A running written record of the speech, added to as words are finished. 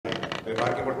we're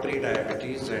talking about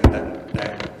pre-diabetes and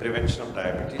prevention of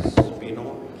diabetes. We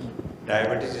know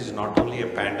diabetes is not only a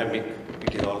pandemic,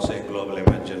 it is also a global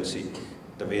emergency.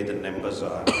 The way the numbers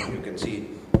are, you can see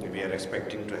we are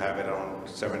expecting to have around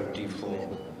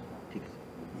 74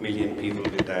 million people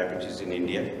with diabetes in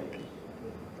India,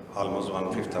 almost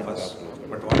 1/5 of us.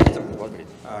 But what is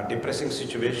the depressing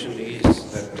situation is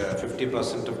that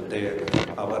 50% of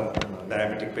our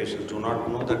diabetic patients do not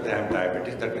know that they have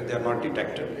diabetes. That means they are not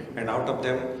detected. And out of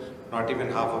them, not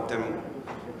even half of them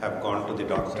have gone to the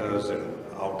doctors, and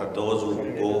out of those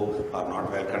who go are not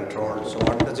well controlled. So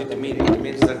what does it mean? It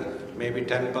means that maybe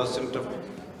 10% of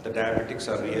the diabetics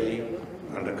are really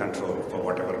under control for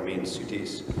whatever means it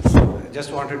is. So I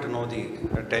just wanted to know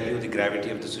tell you the gravity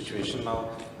of the situation. Now,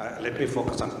 let me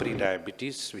focus on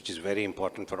pre-diabetes, which is very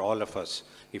important for all of us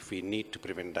if we need to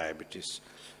prevent diabetes.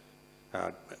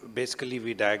 Basically,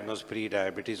 we diagnose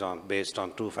pre-diabetes based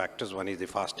on two factors. One is the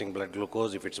fasting blood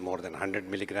glucose, if it's more than 100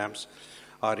 milligrams,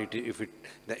 or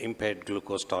the impaired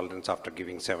glucose tolerance after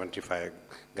giving 75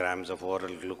 grams of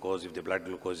oral glucose, if the blood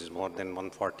glucose is more than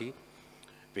 140.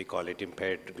 We call it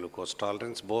impaired glucose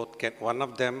tolerance. One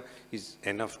of them is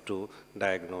enough to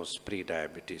diagnose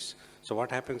pre-diabetes. So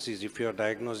what happens is if you are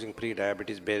diagnosing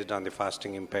pre-diabetes based on the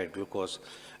fasting impaired glucose,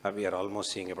 we are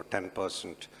almost seeing about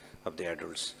 10% of the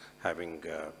adults having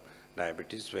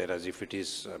diabetes, whereas if it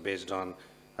is based on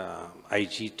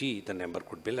IGT, the number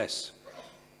could be less.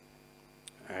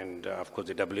 And of course,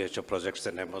 the WHO projects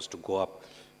the numbers to go up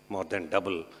more than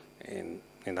double in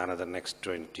another next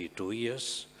 22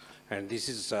 years. And this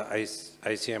is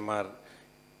ICMR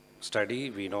study,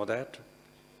 we know that.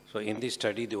 So in this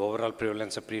study, the overall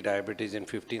prevalence of pre-diabetes in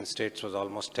 15 states was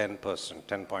almost 10%,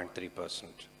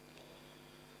 10.3%.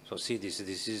 So see, this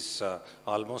is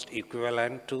almost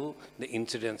equivalent to the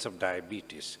incidence of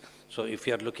diabetes. So if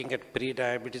you are looking at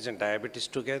pre-diabetes and diabetes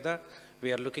together,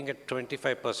 we are looking at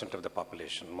 25% of the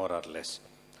population, more or less.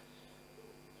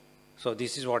 So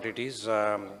this is what it is.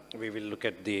 We will look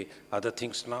at the other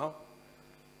things now.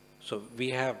 So we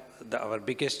have, our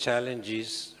biggest challenge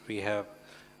is we have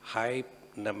high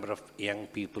number of young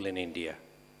people in India.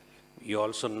 You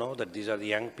also know that these are the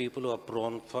young people who are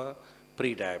prone for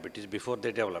pre-diabetes before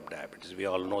they develop diabetes. We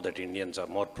all know that Indians are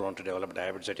more prone to develop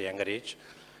diabetes at a younger age,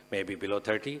 maybe below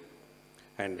 30.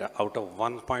 And out of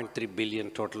 1.3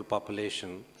 billion total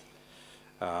population,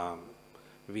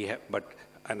 we have, but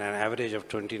on an average of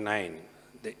 29,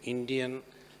 the Indian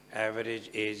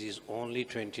average age is only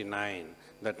 29.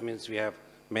 That means we have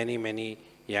many, many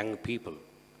young people.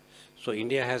 So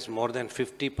India has more than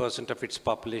 50% of its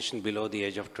population below the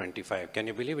age of 25. Can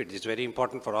you believe it? It's very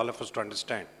important for all of us to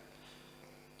understand.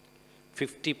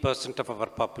 50% of our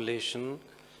population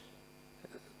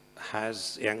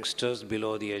has youngsters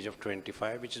below the age of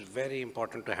 25, which is very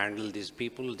important to handle these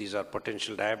people. These are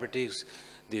potential diabetics.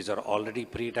 These are already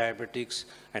pre-diabetics,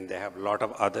 and they have a lot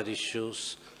of other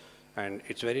issues, and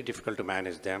it's very difficult to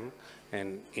manage them.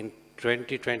 And in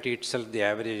 2020 itself, the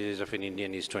average age of an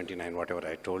Indian is 29, whatever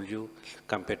I told you,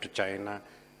 compared to China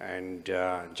and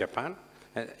Japan.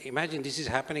 Imagine this is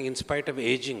happening in spite of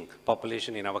aging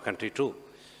population in our country too.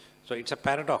 So it's a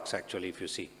paradox actually, if you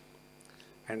see.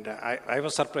 And I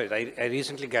was surprised. I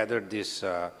recently gathered this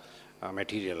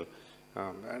material.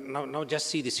 Now just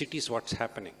see the cities, what's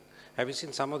happening. Have you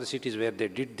seen some of the cities where they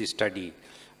did this study?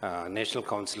 National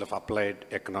Council of Applied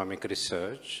Economic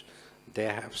Research. They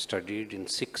have studied in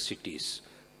 6 cities,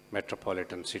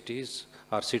 metropolitan cities,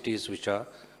 or cities which are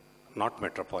not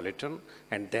metropolitan,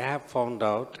 and they have found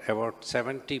out about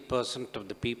 70% of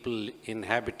the people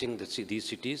inhabiting these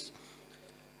cities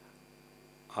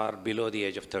are below the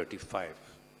age of 35,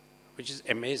 which is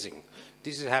amazing.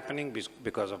 This is happening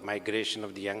because of migration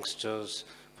of the youngsters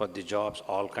for the jobs,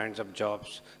 all kinds of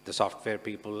jobs, the software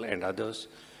people and others.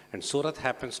 And Surat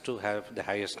happens to have the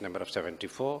highest number of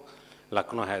 74.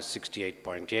 Lucknow has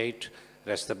 68.8.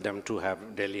 Rest of them too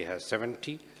have, Delhi has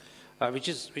 70, which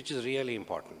is really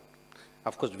important.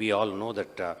 Of course, we all know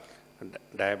that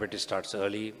diabetes starts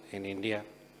early in India,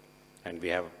 and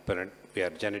we are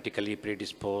genetically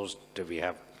predisposed. We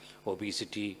have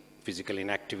obesity, physical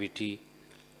inactivity,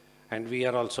 and we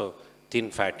are also thin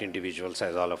fat individuals,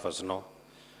 as all of us know.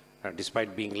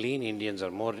 Despite being lean, Indians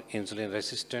are more insulin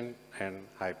resistant and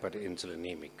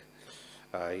hyperinsulinemic.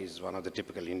 He's one of the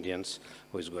typical Indians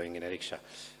who is going in a rickshaw.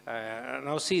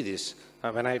 Now see this.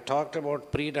 When I talked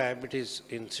about pre-diabetes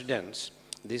incidence,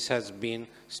 this has been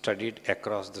studied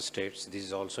across the states. This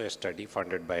is also a study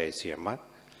funded by ICMR.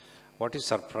 What is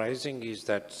surprising is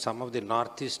that some of the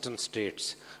northeastern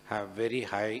states have very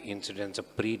high incidence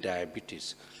of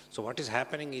pre-diabetes. So what is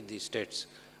happening in these states?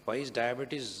 Why is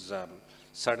diabetes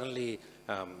suddenly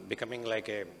becoming like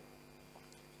a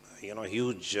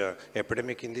huge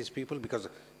epidemic in these people because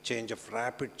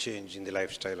rapid change in the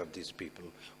lifestyle of these people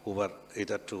who were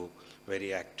either to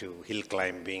very active hill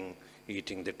climbing,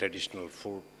 eating the traditional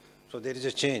food. So there is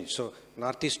a change. So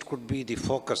Northeast could be the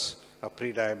focus of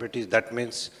pre-diabetes. That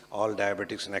means all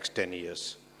diabetics next 10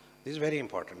 years. This is very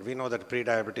important. We know that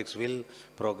pre-diabetics will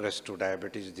progress to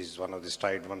diabetes. This is one of the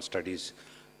stride one studies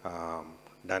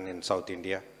done in South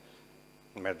India,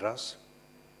 Madras.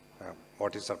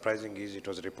 What is surprising is it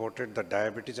was reported that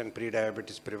diabetes and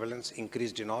pre-diabetes prevalence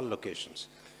increased in all locations.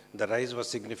 The rise was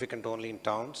significant only in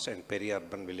towns and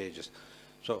peri-urban villages.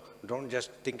 So don't just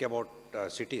think about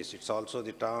cities, it's also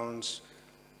the towns,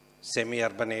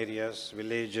 semi-urban areas,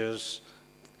 villages.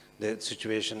 The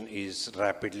situation is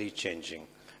rapidly changing.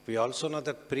 We also know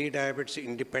that pre-diabetes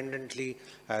independently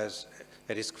has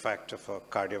a risk factor for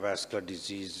cardiovascular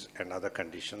disease and other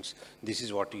conditions. This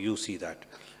is what you see that.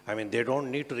 I mean, they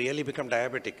don't need to really become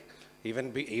diabetic.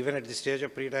 Even at the stage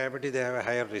of pre-diabetes, they have a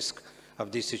higher risk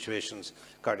of these situations,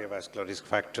 cardiovascular risk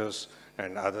factors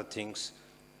and other things.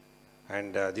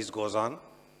 And this goes on.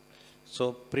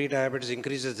 So pre-diabetes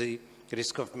increases the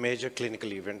risk of major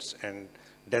clinical events and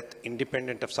death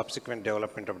independent of subsequent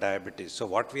development of diabetes. So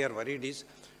what we are worried is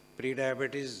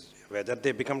pre-diabetes, whether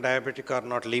they become diabetic or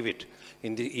not, leave it.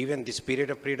 Even this period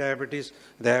of pre-diabetes,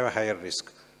 they have a higher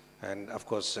risk. And of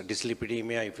course,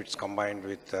 dyslipidemia, if it's combined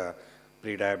with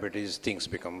pre-diabetes, things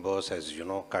become worse. As you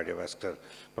know, cardiovascular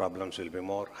problems will be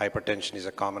more. Hypertension is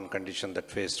a common condition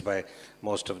that faced by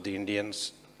most of the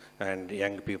Indians, and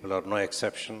young people are no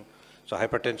exception. So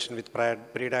hypertension with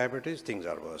pre-diabetes, things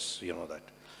are worse, you know that.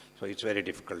 So it's very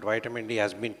difficult. Vitamin D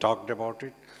has been talked about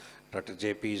it. Dr.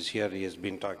 JP is here, he has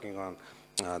been talking on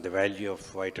the value of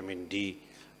vitamin D.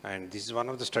 And this is one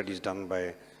of the studies done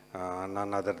by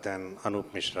none other than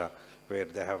Anup Mishra, where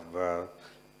they have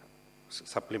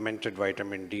supplemented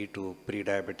vitamin D to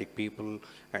pre-diabetic people,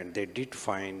 and they did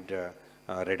find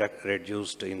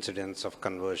reduced incidence of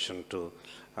conversion to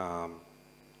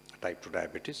type 2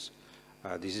 diabetes.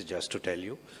 This is just to tell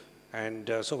you.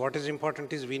 And so what is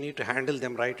important is we need to handle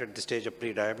them right at the stage of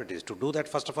pre-diabetes. To do that,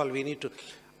 first of all, we need to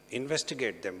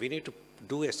investigate them. We need to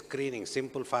do a screening,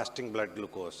 simple fasting blood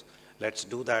glucose. Let's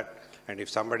do that. And if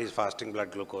somebody's fasting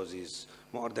blood glucose is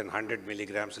more than 100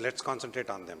 milligrams, let's concentrate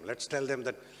on them. Let's tell them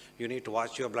that you need to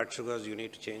watch your blood sugars, you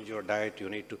need to change your diet, you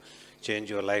need to change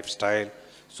your lifestyle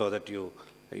so that you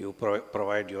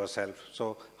provide yourself.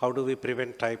 So how do we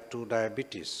prevent type 2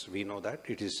 diabetes? We know that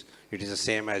it is the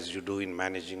same as you do in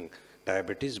managing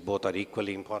diabetes. Both are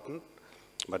equally important,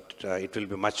 but it will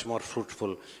be much more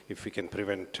fruitful if we can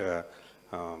prevent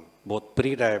both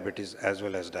pre-diabetes as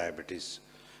well as diabetes.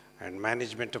 And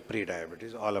management of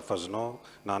pre-diabetes, all of us know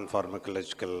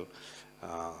non-pharmacological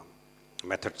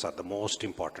methods are the most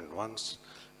important ones.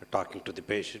 Talking to the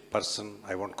person,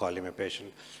 I won't call him a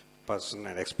patient, person,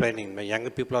 and explaining. My younger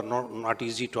people are not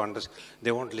easy to understand.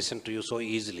 They won't listen to you so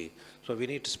easily. So we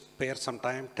need to spare some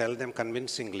time, tell them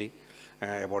convincingly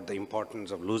about the importance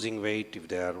of losing weight if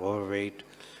they are overweight,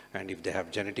 and if they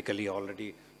have genetically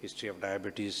already history of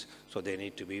diabetes, so they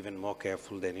need to be even more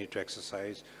careful. They need to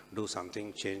exercise, do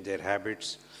something, change their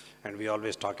habits. And we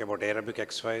always talk about aerobic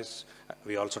exercise.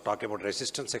 We also talk about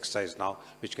resistance exercise now,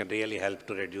 which can really help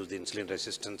to reduce the insulin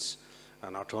resistance,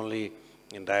 not only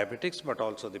in diabetics, but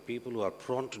also the people who are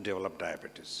prone to develop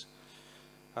diabetes.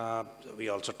 We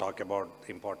also talk about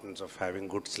the importance of having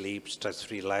good sleep,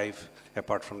 stress-free life,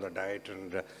 apart from the diet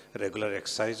and regular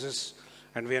exercises.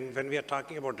 And when we are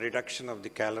talking about reduction of the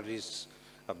calories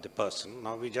of the person,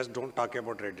 now we just don't talk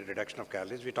about reduction of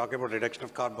calories, we talk about reduction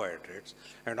of carbohydrates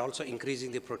and also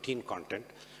increasing the protein content,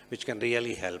 which can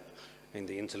really help in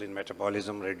the insulin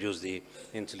metabolism, reduce the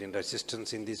insulin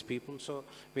resistance in these people. So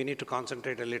we need to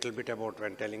concentrate a little bit about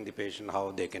when telling the patient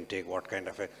how they can take, what kind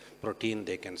of a protein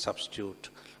they can substitute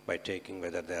by taking,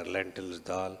 whether they are lentils,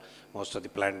 dal. Most of the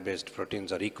plant-based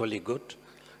proteins are equally good,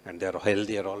 and they are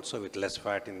healthier also with less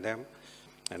fat in them,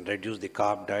 and reduce the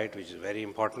carb diet, which is very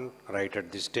important right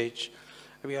at this stage.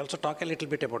 We also talk a little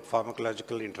bit about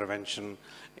pharmacological intervention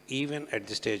even at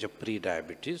the stage of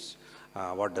pre-diabetes.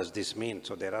 What does this mean?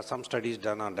 So there are some studies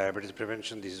done on diabetes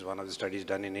prevention. This is one of the studies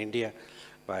done in India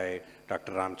by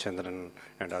Dr. Ramchandran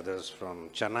and others from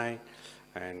Chennai.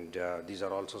 And these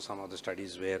are also some of the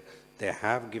studies where they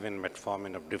have given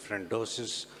metformin of different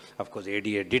doses. Of course,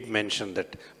 ADA did mention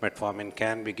that metformin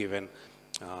can be given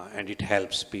and it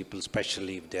helps people,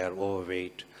 especially if they are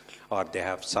overweight or they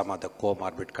have some other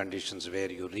comorbid conditions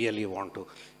where you really want to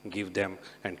give them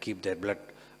and keep their blood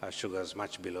sugars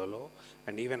much below low.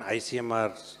 And even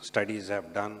ICMR studies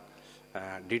have done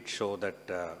did show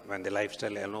that when the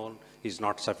lifestyle alone is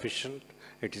not sufficient,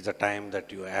 it is the time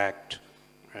that you act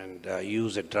and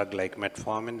use a drug like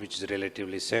metformin, which is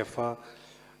relatively safer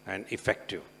and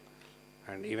effective.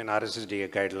 And even RSSDA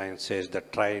guidelines says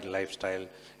that try lifestyle,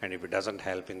 and if it doesn't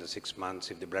help in the 6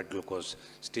 months, if the blood glucose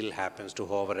still happens to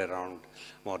hover around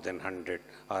more than 100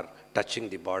 or touching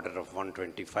the border of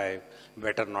 125,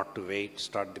 better not to wait,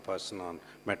 start the person on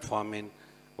metformin,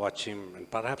 watch him, and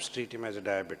perhaps treat him as a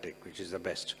diabetic, which is the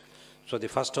best. So the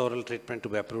first oral treatment to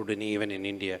be approved even in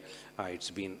India, it's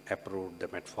been approved, the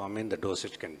metformin. The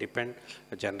dosage can depend.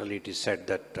 Generally, it is said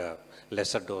that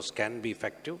lesser dose can be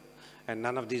effective, and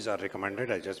none of these are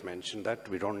recommended. I just mentioned that.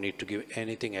 We don't need to give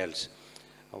anything else.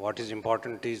 What is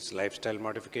important is lifestyle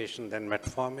modification, then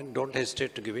metformin. Don't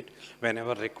hesitate to give it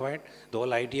whenever required. The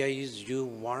whole idea is you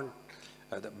want,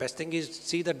 the best thing is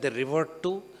see that they revert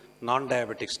to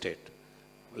non-diabetic state.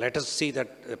 Let us see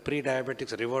that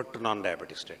pre-diabetics revert to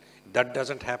non-diabetic state. If that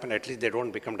doesn't happen, at least they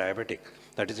don't become diabetic.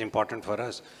 That is important for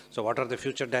us. So what are the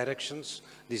future directions?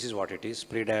 This is what it is.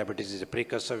 Pre-diabetes is a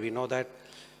precursor. We know that.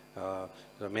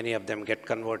 So many of them get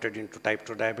converted into type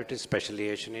 2 diabetes, especially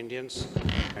Asian Indians.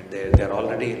 And they're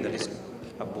already in the risk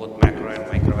of both macro and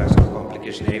microvascular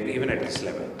complications, even at this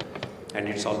level. And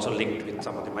it's also linked with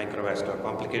some of the microvascular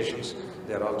complications.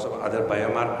 There are also other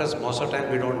biomarkers. Most of the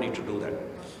time, we don't need to do that.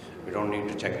 We don't need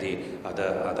to check the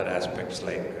other aspects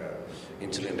like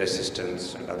insulin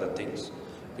resistance and other things.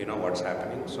 We know what's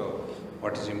happening. So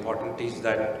what is important is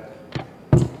that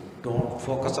don't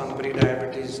focus on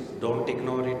pre-diabetes, don't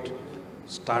ignore it.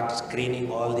 Start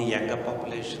screening all the younger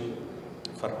population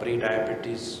for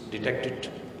pre-diabetes, detect it,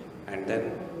 and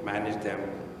then manage them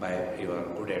by your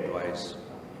good advice.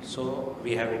 So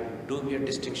we have a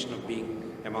distinction of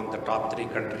being among the top 3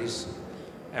 countries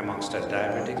amongst us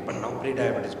diabetics, but now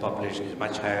pre-diabetes population is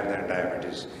much higher than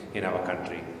diabetes in our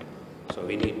country. So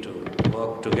we need to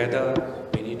work together,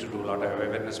 we need to do a lot of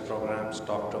awareness programs,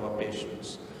 talk to our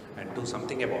patients, and do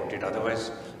something about it.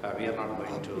 Otherwise, we are not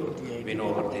going to win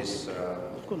over this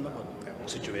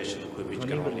situation, which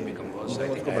can only become worse. I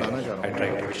think I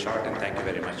tried to be short, and thank you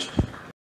very much.